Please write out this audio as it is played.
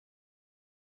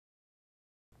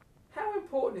How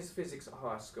important is physics at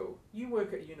high school? You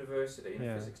work at a university in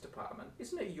a physics department.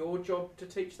 Isn't it your job to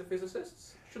teach the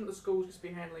physicists? Shouldn't the schools just be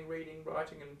handling reading,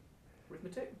 writing and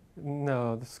arithmetic?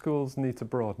 No, the schools need to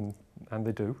broaden, and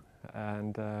they do.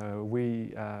 And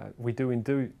we do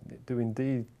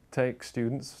indeed take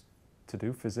students to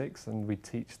do physics, and we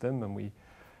teach them and we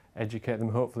educate them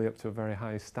hopefully up to a very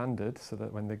high standard so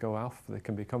that when they go off they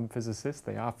can become physicists.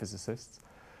 They are physicists.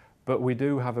 But we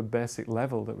do have a basic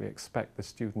level that we expect the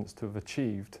students to have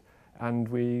achieved, and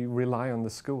we rely on the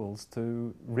schools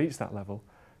to reach that level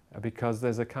because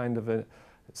there's a kind of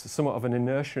it's somewhat of an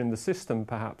inertia in the system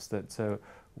perhaps that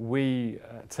we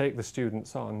take the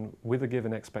students on with a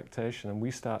given expectation and we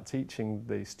start teaching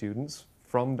the students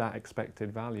from that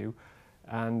expected value,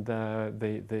 and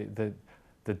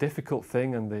the difficult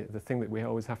thing and the thing that we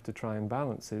always have to try and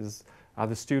balance is, are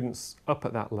the students up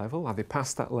at that level? Are they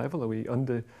past that level? Are we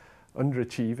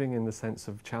underachieving in the sense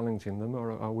of challenging them,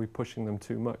 or are we pushing them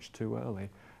too much too early?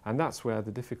 And that's where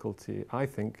the difficulty, I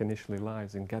think, initially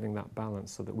lies, in getting that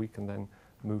balance so that we can then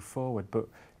move forward. But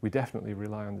we definitely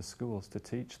rely on the schools to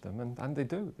teach them, and they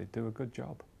do a good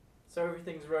job. So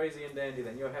everything's rosy and dandy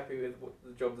then? You're happy with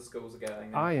the job the schools are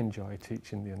going? I enjoy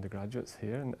teaching the undergraduates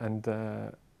here,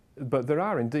 but there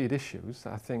are indeed issues,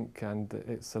 I think, and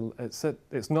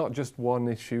it's not just one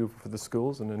issue for the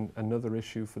schools and another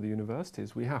issue for the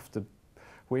universities. We have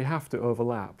to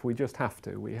overlap. We just have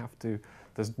to.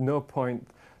 There's no point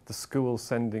the school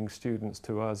sending students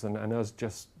to us and us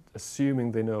just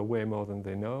assuming they know way more than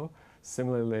they know.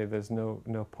 Similarly, there's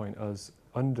no point us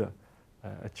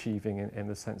achieving in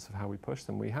the sense of how we push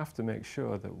them. We have to make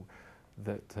sure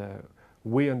that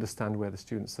we understand where the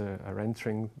students are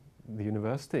entering the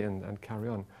university and carry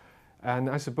on. And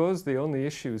I suppose the only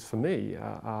issues for me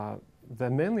they're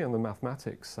mainly on the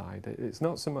mathematics side. It's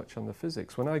not so much on the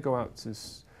physics. When I go out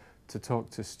to talk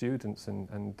to students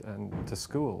and to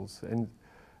schools,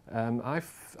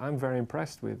 I'm very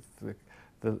impressed with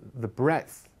the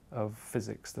breadth of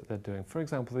physics that they're doing. For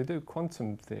example, they do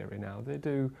quantum theory now, they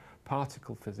do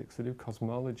particle physics, they do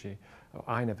cosmology. Oh,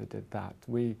 I never did that.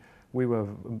 It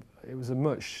was a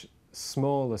much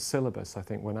smaller syllabus, I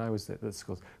think, when I was at the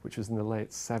schools, which was in the late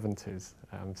 70s,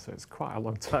 so it's quite a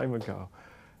long time ago.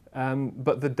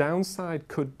 But the downside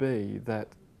could be that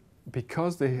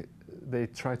because they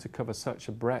try to cover such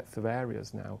a breadth of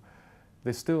areas now,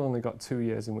 they've still only got 2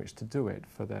 years in which to do it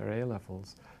for their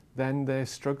A-levels. Then they're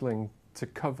struggling to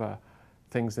cover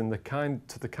things to the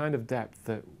kind of depth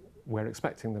that we're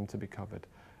expecting them to be covered.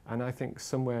 And I think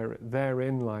somewhere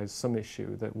therein lies some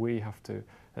issue that we have to,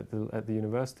 at the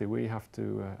university, we have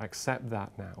to accept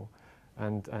that now.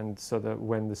 And so that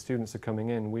when the students are coming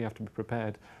in, we have to be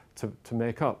prepared to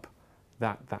make up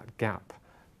that gap.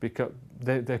 Because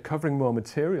they're covering more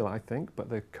material, I think, but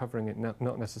they're covering it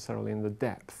not necessarily in the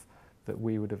depth that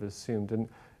we would have assumed. And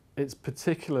it's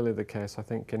particularly the case, I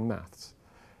think, in maths.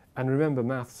 And remember,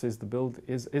 maths is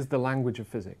the language of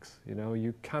physics. You know,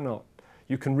 you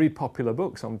can read popular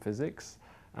books on physics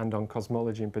and on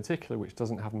cosmology in particular, which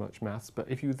doesn't have much maths, but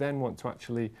if you then want to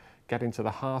actually get into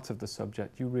the heart of the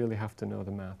subject, you really have to know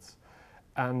the maths.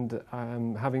 And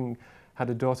having had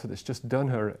a daughter that's just done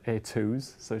her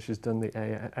A2s, so she's done the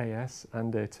AS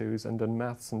and A2s and done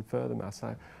maths and further maths,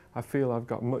 I feel I've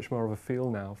got much more of a feel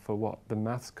now for what the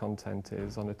maths content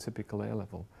is on a typical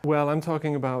A-level. Well, I'm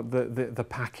talking about the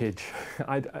package.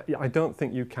 I don't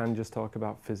think you can just talk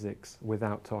about physics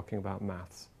without talking about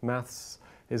maths. Maths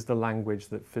is the language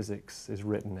that physics is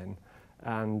written in,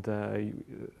 and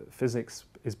physics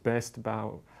is based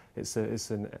about, it's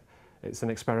an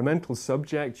experimental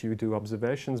subject. You do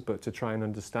observations, but to try and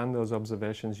understand those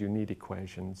observations you need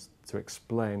equations to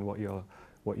explain what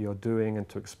you're doing and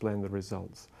to explain the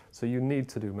results. So you need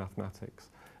to do mathematics.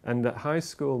 And at high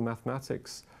school,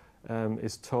 mathematics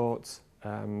is taught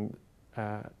in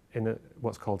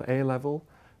what's called A-level.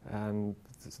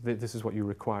 This is what you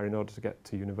require in order to get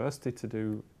to university to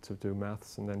do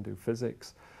maths and then do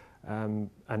physics. And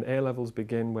A-levels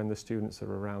begin when the students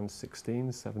are around 16,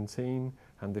 17,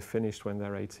 and they're finished when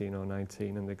they're 18 or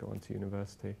 19 and they go on to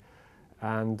university.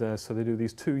 And so they do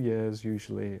these 2 years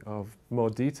usually of more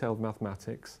detailed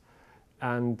mathematics,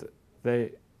 and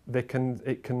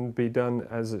it can be done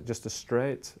as just a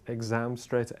straight exam,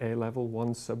 straight A-level,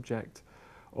 one subject,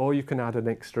 or you can add an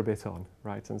extra bit on,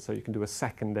 right? And so you can do a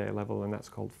second A-level, and that's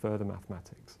called further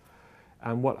mathematics.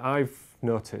 And what I've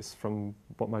noticed from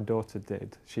what my daughter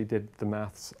did, she did the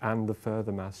maths and the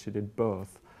further maths, she did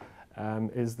both,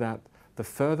 is that the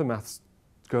further maths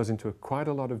goes into quite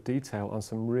a lot of detail on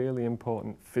some really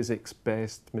important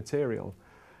physics-based material.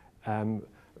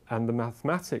 And the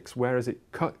mathematics, whereas it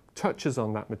touches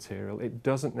on that material, it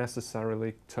doesn't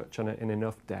necessarily touch on it in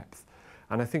enough depth.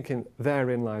 And I think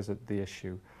therein lies the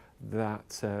issue,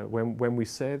 that when we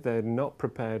say they're not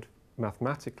prepared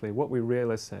mathematically, what we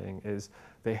really are saying is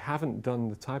they haven't done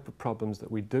the type of problems that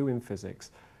we do in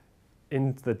physics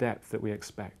in the depth that we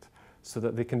expect, so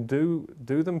that they can do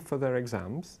them for their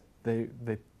exams. They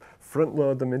front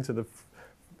load them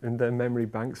in their memory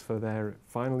banks for their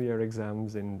final year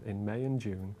exams in May and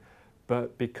June.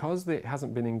 But because it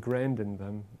hasn't been ingrained in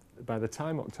them, by the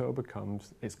time October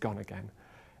comes, it's gone again.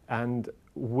 And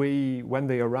when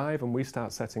they arrive and we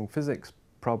start setting physics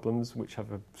problems which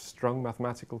have a strong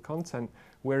mathematical content,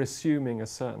 we're assuming a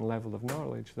certain level of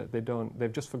knowledge that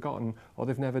they've just forgotten or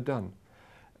they've never done.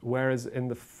 Whereas in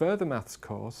the further maths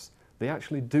course, they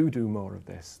actually do more of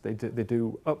this. They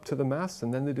do up to the maths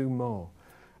and then they do more.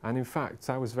 And in fact,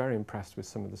 I was very impressed with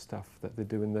some of the stuff that they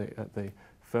do at the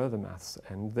further maths.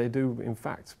 And they do, in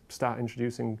fact, start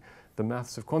introducing the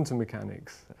maths of quantum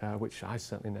mechanics, which I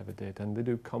certainly never did. And they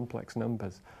do complex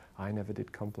numbers. I never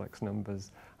did complex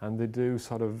numbers. And they do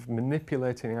sort of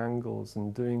manipulating angles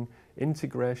and doing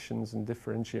integrations and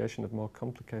differentiation of more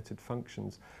complicated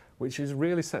functions, which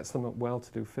really sets them up well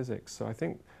to do physics. So I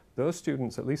think those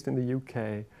students, at least in the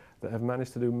UK, that have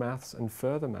managed to do maths and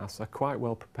further maths are quite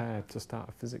well prepared to start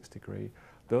a physics degree.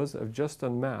 Those that have just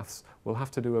done maths will have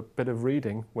to do a bit of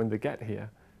reading when they get here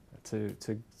to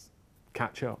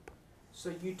catch up.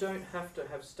 So you don't have to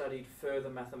have studied further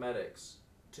mathematics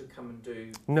to come and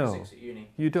do physics at uni? No,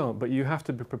 you don't, but you have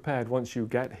to be prepared once you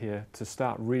get here to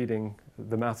start reading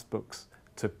the maths books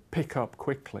to pick up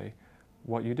quickly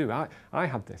what you do. I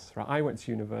had this, right? I went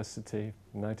to university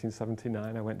in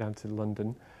 1979, I went down to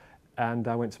London, and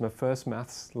I went to my first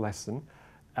maths lesson,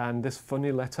 and this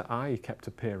funny letter I kept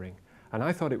appearing. And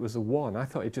I thought it was a 1. I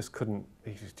thought it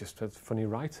just had funny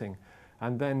writing.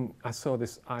 And then I saw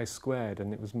this I squared,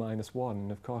 and it was -1.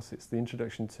 And of course, it's the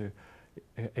introduction to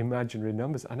imaginary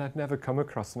numbers, and I'd never come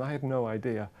across them. I had no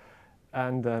idea.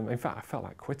 And in fact, I felt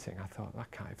like quitting. I thought,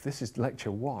 if this is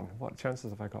lecture 1, what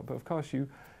chances have I got? But of course, you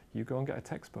go and get a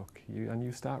textbook, and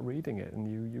you start reading it, and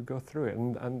you go through it.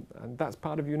 And that's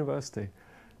part of university.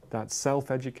 That's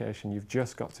self-education. You've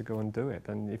just got to go and do it.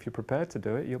 And if you're prepared to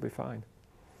do it, you'll be fine.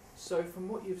 So from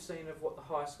what you've seen of what the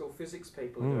high school physics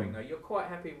people are doing, though, you're quite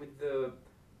happy with the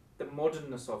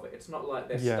modernness of it. It's not like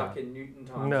they're stuck in Newton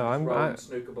times and rolling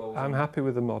snooker balls. I'm happy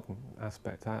with the modern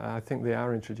aspect. I think they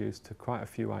are introduced to quite a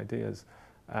few ideas,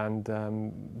 and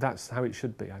that's how it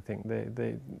should be. I think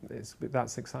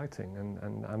that's exciting,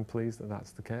 and I'm pleased that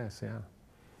that's the case. Yeah.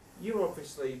 You're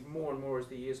obviously more and more as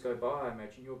the years go by. I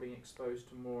imagine you're being exposed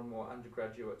to more and more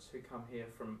undergraduates who come here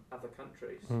from other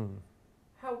countries.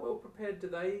 How well prepared do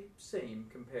they seem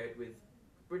compared with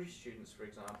British students, for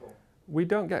example? We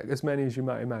don't get as many as you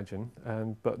might imagine,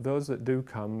 but those that do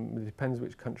come, it depends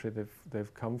which country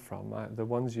they've come from. The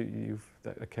ones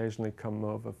that occasionally come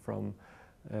over from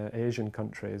Asian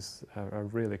countries are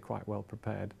really quite well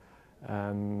prepared,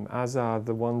 as are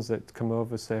the ones that come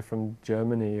over, say, from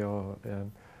Germany or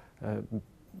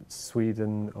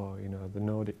Sweden or the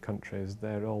Nordic countries.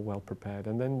 They're all well prepared.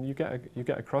 And then you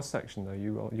get a cross section though.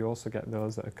 You also get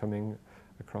those that are coming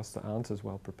across that aren't as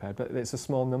well prepared. But it's a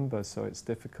small number, so it's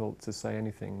difficult to say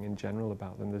anything in general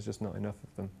about them. There's just not enough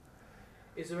of them.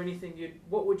 Is there anything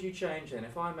what would you change then?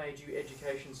 If I made you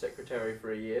Education Secretary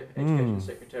for a year, Education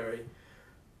Secretary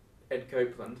Ed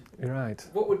Copeland, right.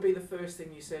 What would be the first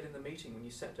thing you said in the meeting when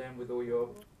you sat down with all your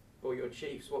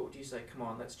chiefs? What would you say, come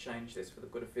on, let's change this for the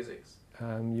good of physics?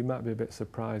 You might be a bit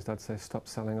surprised. I'd say stop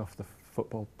selling off the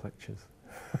football pictures.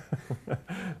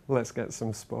 Let's get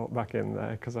some sport back in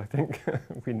there, because I think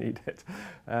we need it.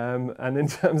 And in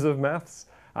terms of maths,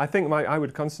 I think I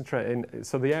would concentrate in,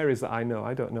 so the areas that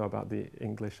I don't know about the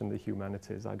English and the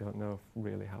humanities. I don't know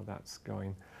really how that's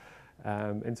going.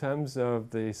 In terms of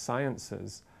the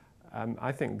sciences,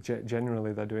 I think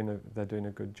generally they're doing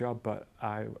a good job, but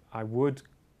I would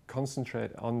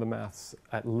concentrate on the maths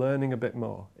at learning a bit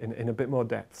more, in a bit more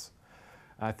depth.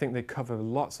 I think they cover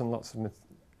lots and lots of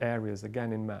areas,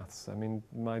 again, in maths. I mean,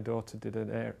 my daughter did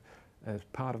a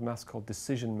part of maths called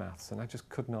decision maths, and I just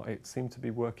could not, it seemed to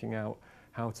be working out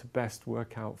how to best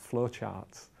work out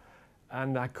flowcharts.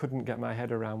 And I couldn't get my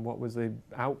head around what was the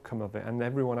outcome of it, and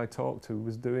everyone I talked to who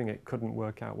was doing it couldn't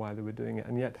work out why they were doing it.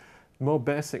 And yet, more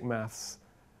basic maths,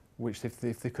 which if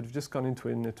they could have just gone into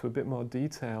a bit more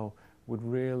detail, would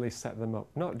really set them up,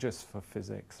 not just for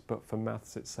physics, but for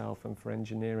maths itself and for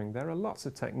engineering. There are lots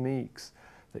of techniques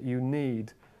that you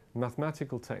need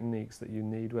mathematical techniques that you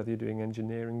need, whether you're doing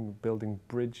engineering, building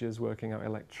bridges, working out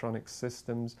electronic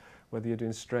systems, whether you're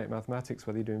doing straight mathematics,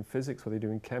 whether you're doing physics, whether you're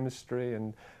doing chemistry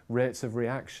and rates of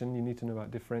reaction. You need to know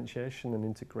about differentiation and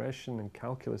integration and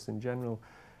calculus in general.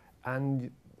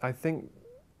 And I think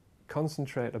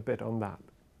concentrate a bit on that,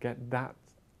 get that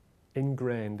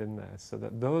ingrained in there so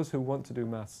that those who want to do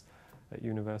maths at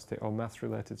university or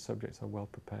maths-related subjects are well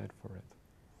prepared for it.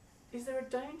 Is there a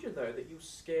danger, though, that you'll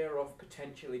scare off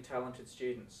potentially talented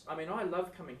students? I mean, I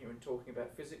love coming here and talking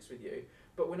about physics with you,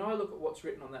 but when I look at what's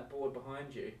written on that board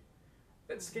behind you,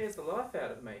 that scares the life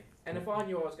out of me. And if I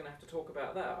knew I was going to have to talk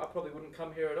about that, I probably wouldn't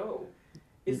come here at all.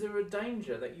 Is there a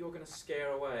danger that you're going to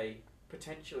scare away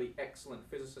potentially excellent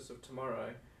physicists of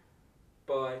tomorrow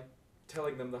by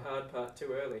telling them the hard part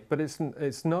too early? But it's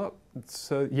not,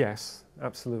 so yes,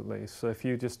 absolutely. So if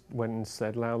you just went and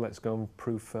said, now let's go and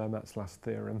prove Fermat's last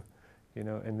theorem, you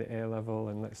know, in the A level,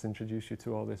 and let's introduce you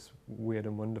to all this weird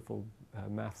and wonderful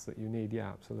maths that you need, yeah,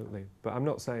 absolutely. But I'm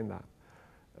not saying that.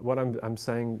 What I'm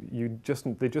saying,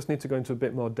 they just need to go into a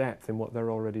bit more depth in what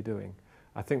they're already doing.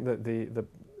 I think that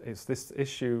it's this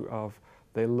issue of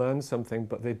they learn something,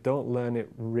 but they don't learn it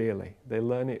really. They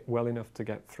learn it well enough to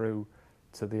get through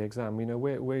to the exam. You know,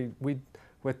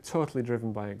 we're totally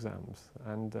driven by exams,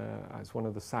 and it's one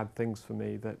of the sad things for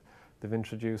me that they've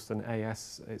introduced an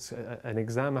AS. It's an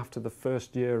exam after the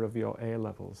first year of your A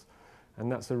levels,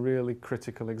 and that's a really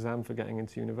critical exam for getting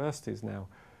into universities now.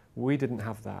 We didn't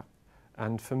have that,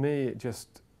 and for me,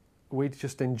 we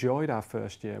just enjoyed our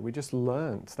first year. We just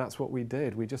learnt. That's what we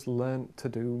did. We just learnt to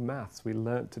do maths. We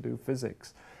learnt to do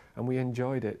physics, and we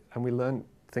enjoyed it, and we learnt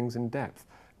things in depth.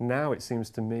 Now it seems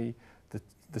to me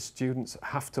the students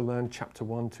have to learn chapter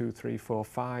 1, 2, 3, 4,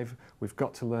 5. We've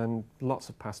got to learn lots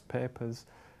of past papers.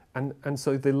 And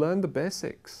so they learn the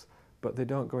basics, but they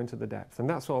don't go into the depth. And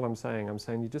that's all I'm saying. I'm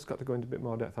saying you just got to go into a bit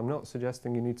more depth. I'm not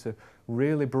suggesting you need to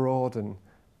really broaden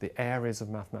the areas of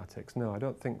mathematics. No, I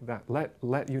don't think that.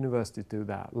 Let universities do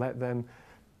that. Let them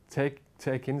take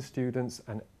in students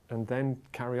and then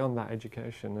carry on that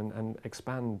education and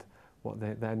expand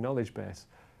their knowledge base.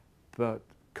 But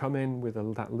come in with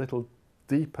that little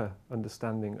deeper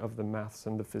understanding of the maths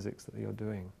and the physics that you're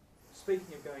doing.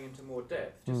 Speaking of going into more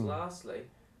depth, just lastly,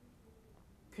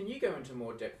 can you go into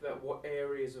more depth about what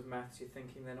areas of maths you're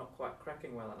thinking they're not quite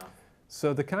cracking well enough?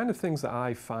 So the kind of things that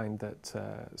I find that,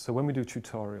 so when we do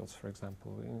tutorials, for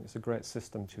example, it's a great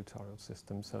tutorial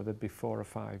system, so there'd be 4 or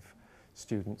 5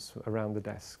 students around the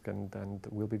desk, and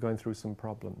we'll be going through some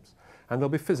problems. And there'll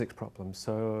be physics problems,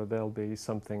 so there'll be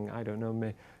something, I don't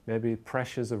know, maybe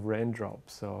pressures of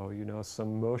raindrops, or, you know,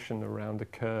 some motion around a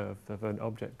curve of an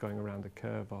object going around a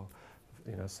curve, or,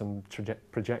 you know, some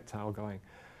projectile going.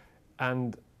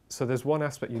 And so there's one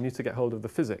aspect, you need to get hold of the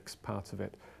physics part of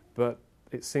it, but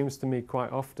it seems to me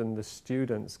quite often the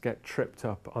students get tripped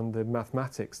up on the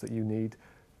mathematics that you need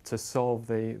to solve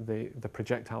the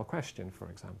projectile question, for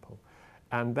example.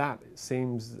 And that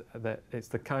seems that it's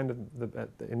the kind of,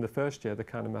 in the first year, the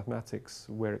kind of mathematics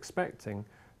we're expecting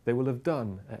they will have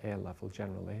done at A level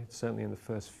generally, certainly in the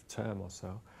first term or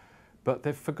so. But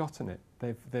they've forgotten it.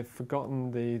 They've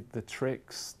forgotten the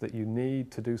tricks that you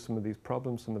need to do some of these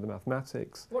problems, some of the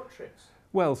mathematics. What tricks?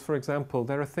 Well, for example,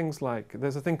 there are things like,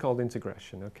 there's a thing called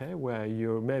integration, okay, where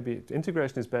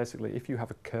integration is basically if you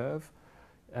have a curve,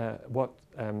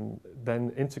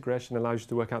 then integration allows you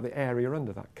to work out the area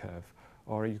under that curve,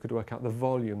 or you could work out the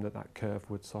volume that curve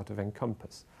would sort of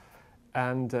encompass.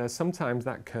 And sometimes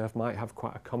that curve might have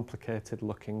quite a complicated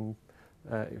looking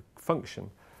function.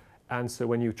 And so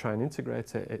when you try and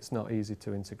integrate it, it's not easy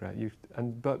to integrate.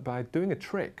 But by doing a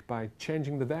trick, by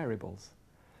changing the variables,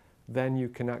 then you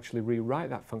can actually rewrite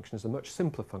that function as a much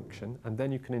simpler function, and then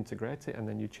you can integrate it, and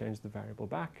then you change the variable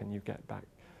back, and you get back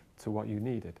to what you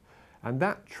needed. And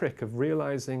that trick of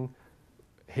realizing,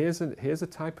 here's a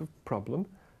type of problem,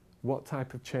 what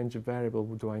type of change of variable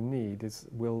do I need,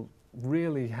 will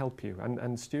really help you.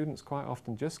 And students quite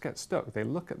often just get stuck. They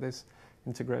look at this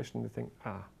integration and they think,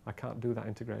 I can't do that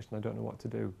integration, I don't know what to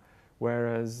do.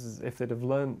 Whereas if they'd have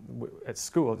learned at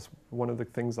school, it's one of the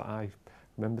things that I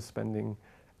remember spending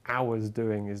hours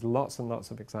doing, is lots and lots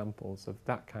of examples of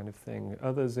that kind of thing.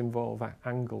 Others involve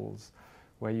angles,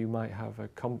 where you might have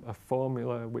a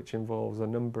formula which involves a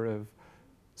number of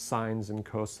sines and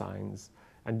cosines,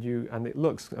 and it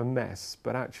looks a mess,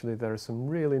 but actually there are some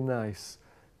really nice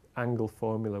angle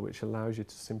formula which allows you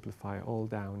to simplify it all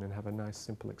down and have a nice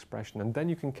simple expression, and then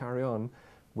you can carry on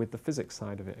with the physics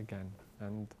side of it again,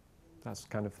 and that's the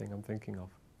kind of thing I'm thinking of.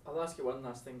 I'll ask you one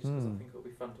last thing just because I think it'll be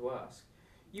fun to ask.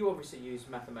 You obviously use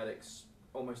mathematics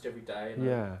almost every day, and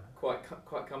Yeah. quite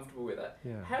comfortable with that.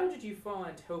 Yeah. How did you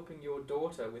find helping your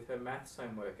daughter with her maths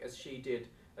homework as she did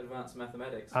advanced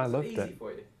mathematics? I Was loved it easy it.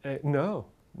 for you? No,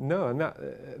 no, and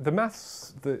that, the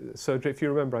maths, so if you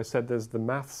remember I said there's the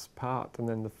maths part and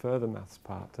then the further maths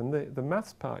part, and the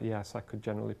maths part, yes, I could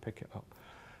generally pick it up,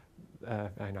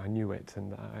 and I knew it,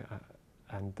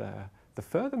 and the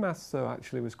further maths though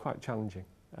actually was quite challenging,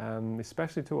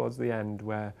 especially towards the end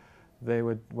when they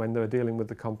were dealing with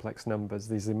the complex numbers,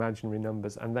 these imaginary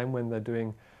numbers, and then when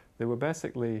they were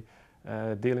basically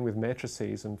dealing with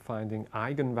matrices and finding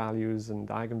eigenvalues and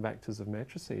eigenvectors of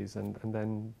matrices, and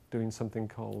then doing something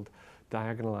called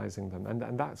diagonalizing them,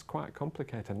 and that's quite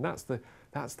complicated, and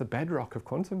that's the bedrock of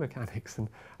quantum mechanics. And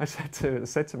I said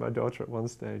to my daughter at one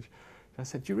stage, I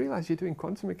said, "Do you realize you're doing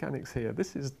quantum mechanics here?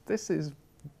 This is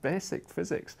basic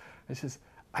physics." And she says,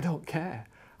 "I don't care.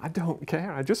 I don't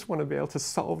care. I just want to be able to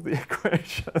solve the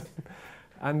equation."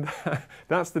 And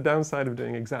that's the downside of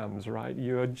doing exams, right?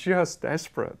 You're just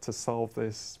desperate to solve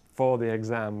this for the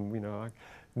exam. You know,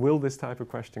 will this type of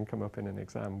question come up in an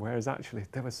exam? Whereas actually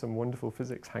there was some wonderful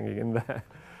physics hanging in there,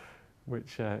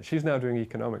 which she's now doing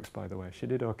economics, by the way. She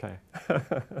did okay.